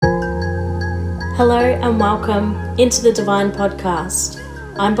Hello and welcome into the Divine Podcast.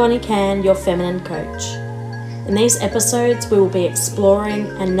 I'm Bonnie Can, your feminine coach. In these episodes, we will be exploring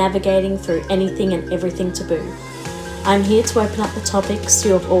and navigating through anything and everything taboo. I'm here to open up the topics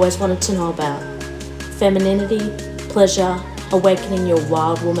you have always wanted to know about: femininity, pleasure, awakening your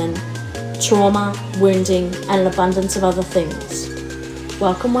wild woman, trauma, wounding, and an abundance of other things.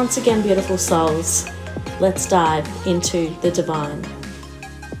 Welcome once again, beautiful souls. Let's dive into the divine.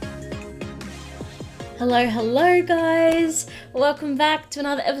 Hello guys. Welcome back to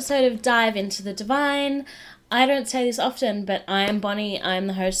another episode of Dive into the Divine. I don't say this often, but I am Bonnie. I'm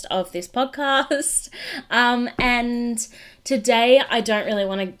the host of this podcast. And today I don't really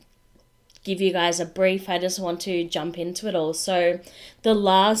want to give you guys a brief. I just want to jump into it all. So the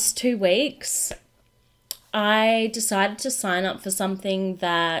last 2 weeks, I decided to sign up for something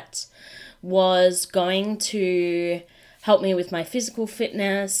that was going to help me with my physical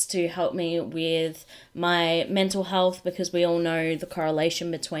fitness, to help me with my mental health, because we all know the correlation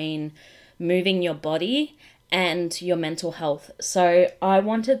between moving your body and your mental health. So I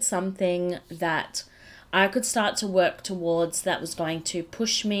wanted something that I could start to work towards that was going to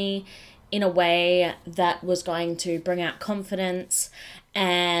push me in a way that was going to bring out confidence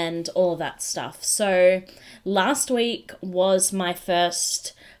and all of that stuff. So last week was my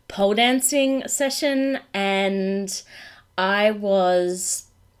first pole dancing session, and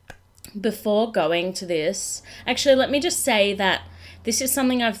before going to this, actually, let me just say that this is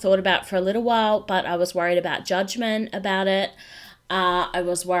something I've thought about for a little while, but I was worried about judgment about it. I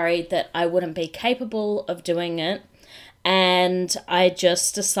was worried that I wouldn't be capable of doing it. And I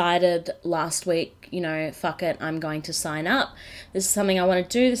just decided last week, fuck it, I'm going to sign up. This is something I want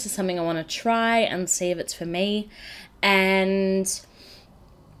to do. This is something I want to try and see if it's for me. And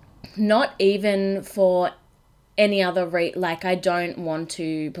not even for any other I don't want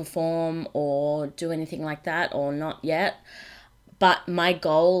to perform or do anything like that, or not yet. But my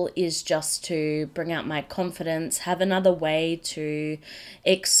goal is just to bring out my confidence, have another way to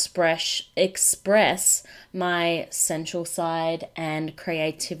express my sensual side and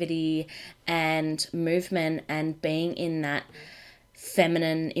creativity and movement and being in that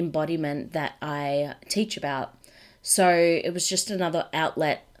feminine embodiment that I teach about. So it was just another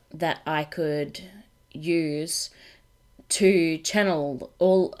outlet that I could use to channel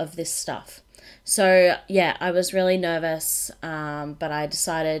all of this stuff. So yeah, I was really nervous, but I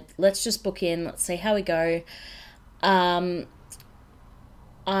decided, let's just book in, let's see how we go. I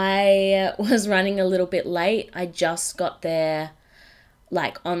was running a little bit late. I just got there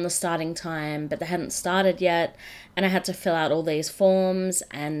on the starting time, but they hadn't started yet, and I had to fill out all these forms.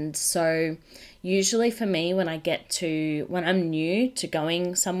 And so usually for me, when I'm new to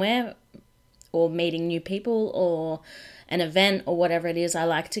going somewhere or meeting new people or an event or whatever it is, I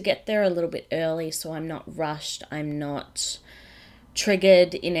like to get there a little bit early so I'm not rushed, I'm not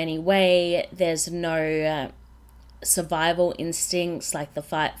triggered in any way, there's no survival instincts like the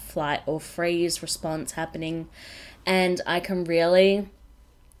fight, flight or freeze response happening, and I can really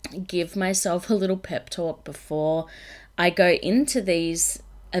give myself a little pep talk before I go into these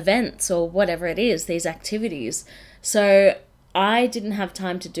events or whatever it is, these activities. So I didn't have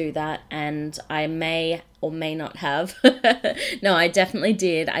time to do that, and I may or may not have. No, I definitely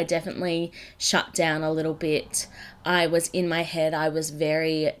did. I definitely shut down a little bit. I was in my head. I was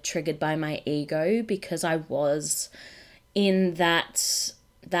very triggered by my ego because I was in that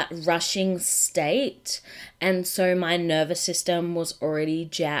rushing state, and so my nervous system was already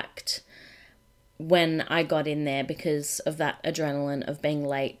jacked when I got in there because of that adrenaline of being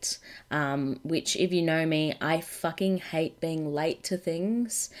late, which, if you know me, I fucking hate being late to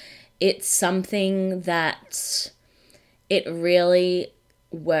things. It's something that it really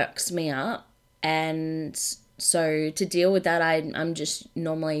works me up, and so to deal with that, I'm just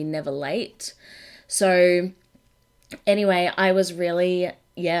normally never late. So anyway, I was really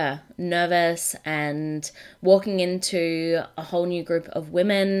nervous and walking into a whole new group of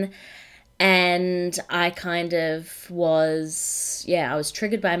women. And I kind of was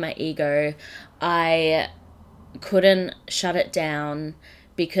triggered by my ego. I couldn't shut it down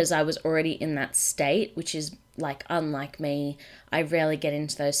because I was already in that state, which is unlike me. I rarely get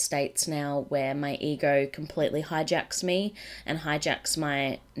into those states now where my ego completely hijacks me and hijacks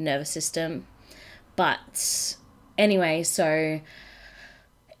my nervous system. But anyway, so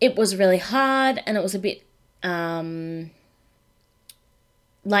it was really hard, and it was a bit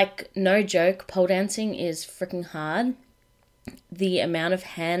no joke, pole dancing is freaking hard. The amount of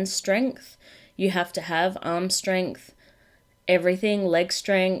hand strength you have to have, arm strength, everything, leg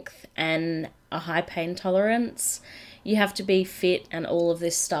strength, and a high pain tolerance you have to be fit and all of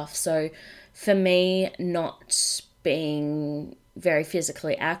this stuff. So for me, not being very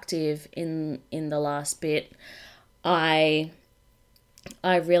physically active in the last bit, I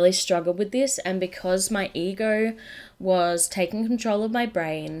really struggled with this, and because my ego was taking control of my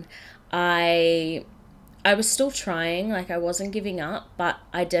brain, I was still trying, like I wasn't giving up, but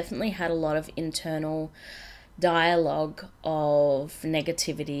I definitely had a lot of internal dialogue of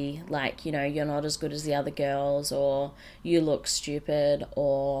negativity, like, you know, you're not as good as the other girls, or you look stupid,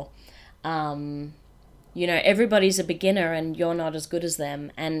 or you know, everybody's a beginner and you're not as good as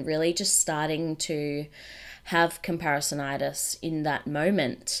them, and really just starting to have comparisonitis in that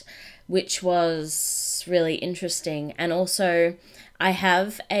moment, which was really interesting. And also, I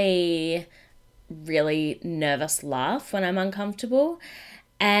have a really nervous laugh when I'm uncomfortable,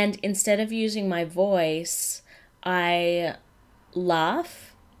 and instead of using my voice, I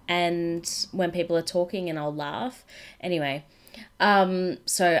laugh, and when people are talking, and I'll laugh. Anyway,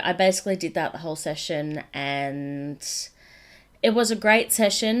 so I basically did that the whole session, and it was a great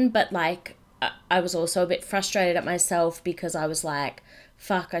session, but like I was also a bit frustrated at myself because I was like,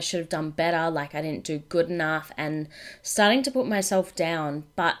 fuck, I should have done better, like I didn't do good enough, and starting to put myself down.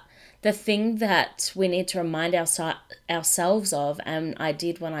 But the thing that we need to remind ourselves of, and I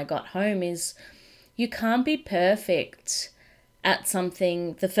did when I got home, is you can't be perfect at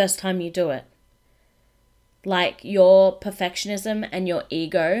something the first time you do it. Like your perfectionism and your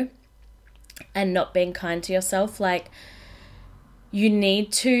ego and not being kind to yourself, like you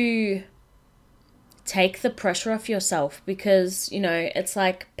need to take the pressure off yourself, because, you know, it's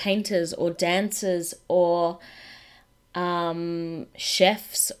like painters or dancers or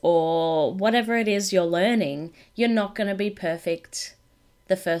chefs or whatever it is you're learning, you're not going to be perfect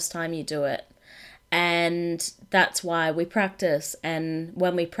the first time you do it. And that's why we practice. And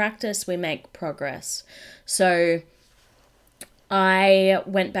when we practice, we make progress. So I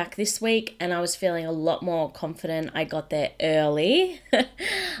went back this week and I was feeling a lot more confident. I got there early.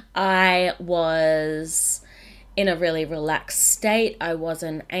 I was in a really relaxed state. I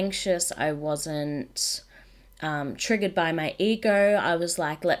wasn't anxious. I wasn't triggered by my ego. I was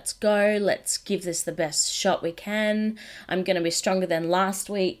like, let's go. Let's give this the best shot we can. I'm going to be stronger than last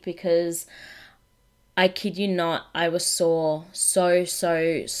week, because I kid you not, I was sore, so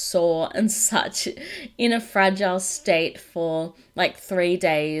sore, and such in a fragile state for like 3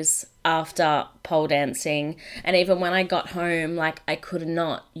 days after pole dancing. And even when I got home, like I could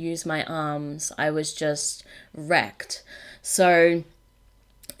not use my arms. I was just wrecked. So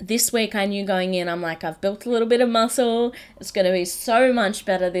this week I knew going in, I'm like, I've built a little bit of muscle. It's going to be so much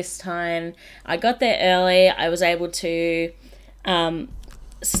better this time. I got there early. I was able to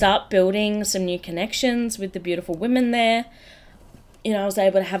start building some new connections with the beautiful women there. You know, I was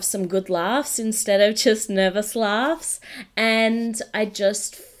able to have some good laughs instead of just nervous laughs. And I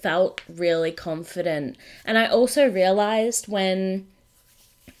just felt really confident. And I also realized when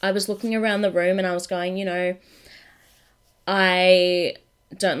I was looking around the room and I was going, you know, I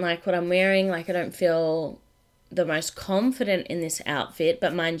don't like what I'm wearing. Like, I don't feel the most confident in this outfit.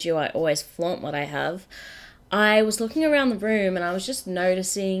 But mind you, I always flaunt what I have. I was looking around the room and I was just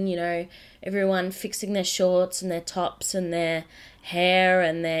noticing, you know, everyone fixing their shorts and their tops and their hair,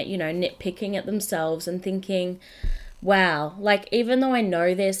 and they're, you know, nitpicking at themselves, and thinking, wow, like even though I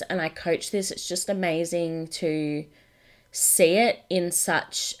know this and I coach this, it's just amazing to see it in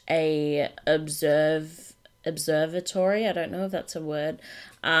such a observatory. I don't know if that's a word.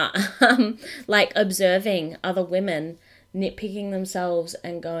 Like observing other women nitpicking themselves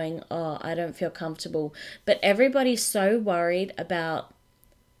and going, oh, I don't feel comfortable. But everybody's so worried about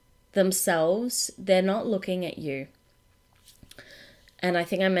themselves, they're not looking at you. And I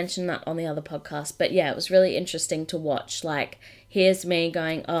think I mentioned that on the other podcast. But yeah, it was really interesting to watch. Like, here's me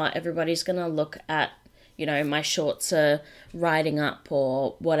going, oh, everybody's going to look at, you know, my shorts are riding up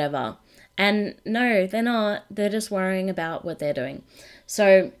or whatever. And no, they're not. They're just worrying about what they're doing.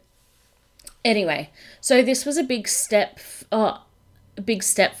 So anyway, so this was a big step for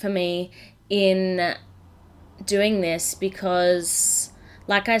me in doing this, because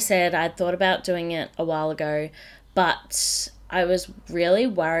like I said, I thought about doing it a while ago, but I was really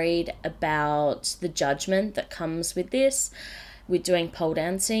worried about the judgment that comes with this, with doing pole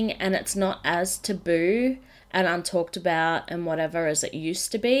dancing, and it's not as taboo and untalked about and whatever as it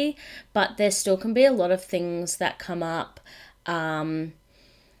used to be, but there still can be a lot of things that come up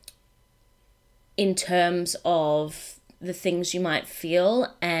in terms of the things you might feel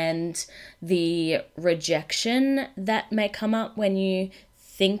and the rejection that may come up when you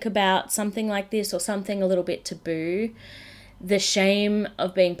think about something like this, or something a little bit taboo. the shame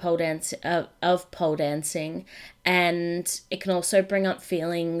of being of pole dancing, and it can also bring up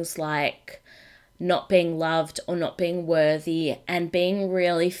feelings like not being loved or not being worthy, and being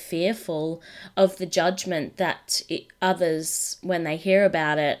really fearful of the judgment that others, when they hear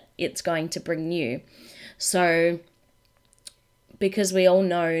about it, it's going to bring you. So, because we all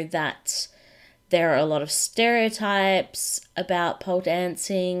know that there are a lot of stereotypes about pole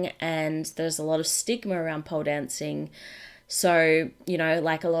dancing, and there's a lot of stigma around pole dancing. So,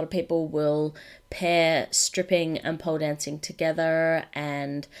 like a lot of people will pair stripping and pole dancing together,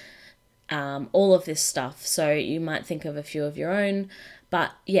 and all of this stuff. So you might think of a few of your own.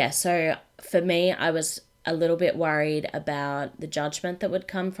 But yeah, so for me, I was a little bit worried about the judgment that would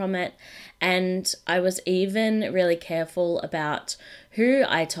come from it. And I was even really careful about who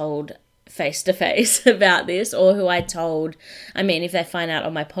I told face to face about this, or who I told. I mean, if they find out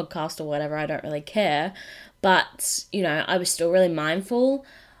on my podcast or whatever, I don't really care. But, I was still really mindful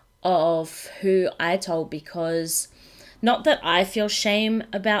of who I told, because not that I feel shame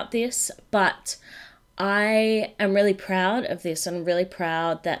about this, but I am really proud of this, and really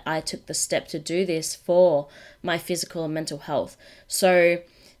proud that I took the step to do this for my physical and mental health. So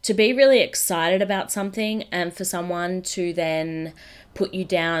to be really excited about something, and for someone to then put you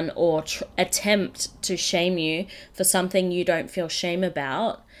down or attempt to shame you for something you don't feel shame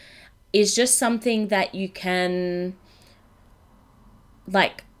about, is just something that you can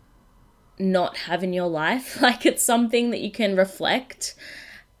not have in your life. It's something that you can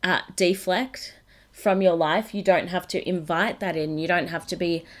deflect from your life. You don't have to invite that in. You don't have to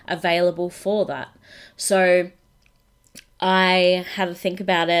be available for that. So I had to think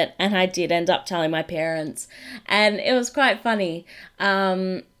about it, and I did end up telling my parents, and it was quite funny,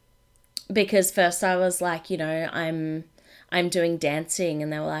 because first I was like, I'm doing dancing,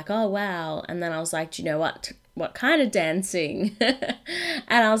 and they were like, oh wow, and then I was like, do you know what kind of dancing?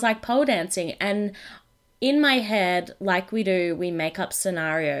 And I was like, pole dancing. And in my head, like we make up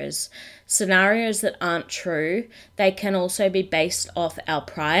scenarios that aren't true. They can also be based off our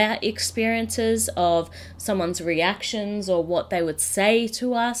prior experiences of someone's reactions or what they would say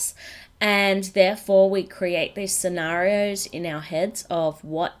to us. And therefore we create these scenarios in our heads of,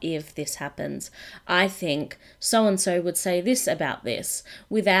 what if this happens? I think so-and-so would say this about this,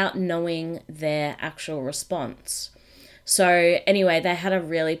 without knowing their actual response. So anyway, they had a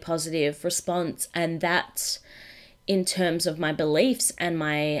really positive response, and that, in terms of my beliefs and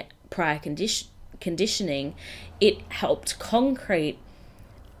my prior conditioning, it helped concrete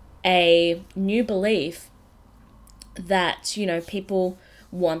a new belief that, people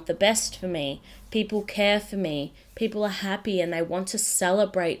want the best for me, people care for me, people are happy, and they want to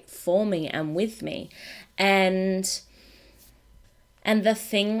celebrate for me and with me. And the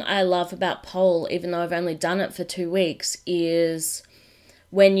thing I love about pole, even though I've only done it for 2 weeks, is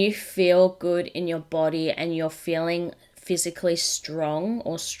when you feel good in your body and you're feeling physically strong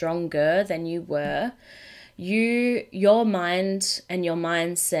or stronger than you were, your mind and your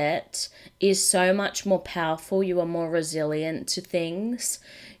mindset is so much more powerful. You are more resilient to things.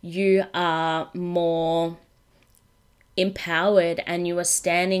 You are more empowered, and you are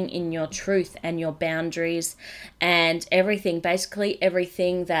standing in your truth and your boundaries and everything. Basically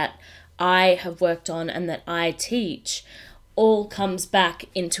everything that I have worked on and that I teach all comes back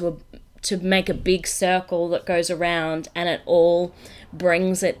to make a big circle that goes around, and it all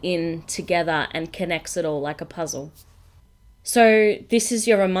brings it in together and connects it all like a puzzle. So this is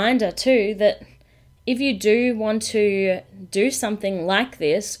your reminder too, that if you do want to do something like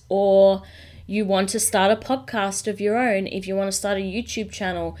this, or you want to start a podcast of your own, if you want to start a YouTube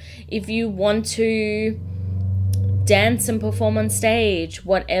channel, if you want to dance and perform on stage,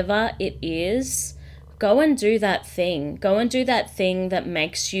 whatever it is, go and do that thing. Go and do that thing that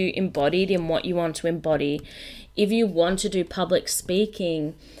makes you embodied in what you want to embody. If you want to do public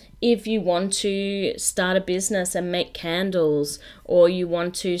speaking, if you want to start a business and make candles, or you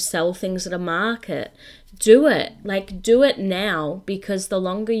want to sell things at a market, do it. Do it now, because the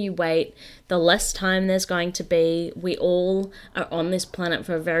longer you wait, the less time there's going to be. We all are on this planet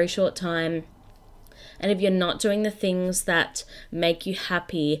for a very short time. And if you're not doing the things that make you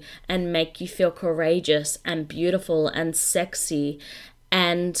happy and make you feel courageous and beautiful and sexy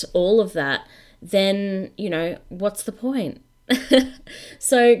and all of that, then, what's the point?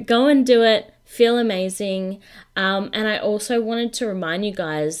 So go and do it. Feel amazing. And I also wanted to remind you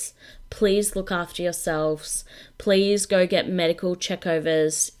guys, please look after yourselves. Please go get medical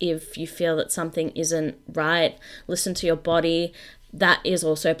checkovers if you feel that something isn't right. Listen to your body. that is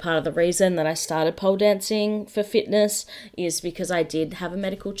also part of the reason that I started pole dancing for fitness, is because I did have a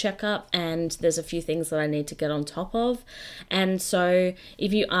medical checkup and there's a few things that I need to get on top of. And so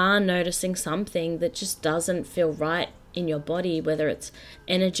if you are noticing something that just doesn't feel right in your body, whether it's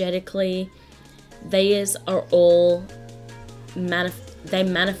energetically, these are all they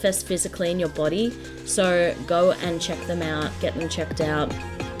manifest physically in your body. So go and check them out, get them checked out.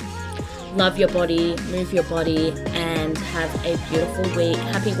 Love your body, move your body, and have a beautiful week.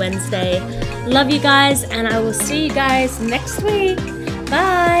 Happy Wednesday. Love you guys, and I will see you guys next week.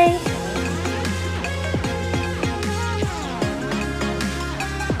 Bye.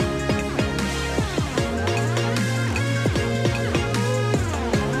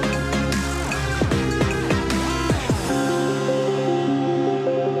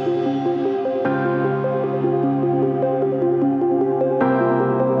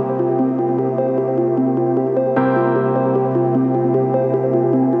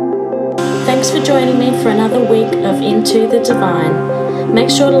 Thanks for joining me for another week of Into the Divine. Make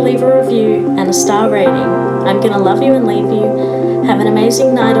sure to leave a review and a star rating. I'm going to love you and leave you. Have an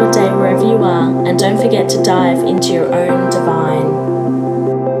amazing night or day wherever you are, and don't forget to dive into your own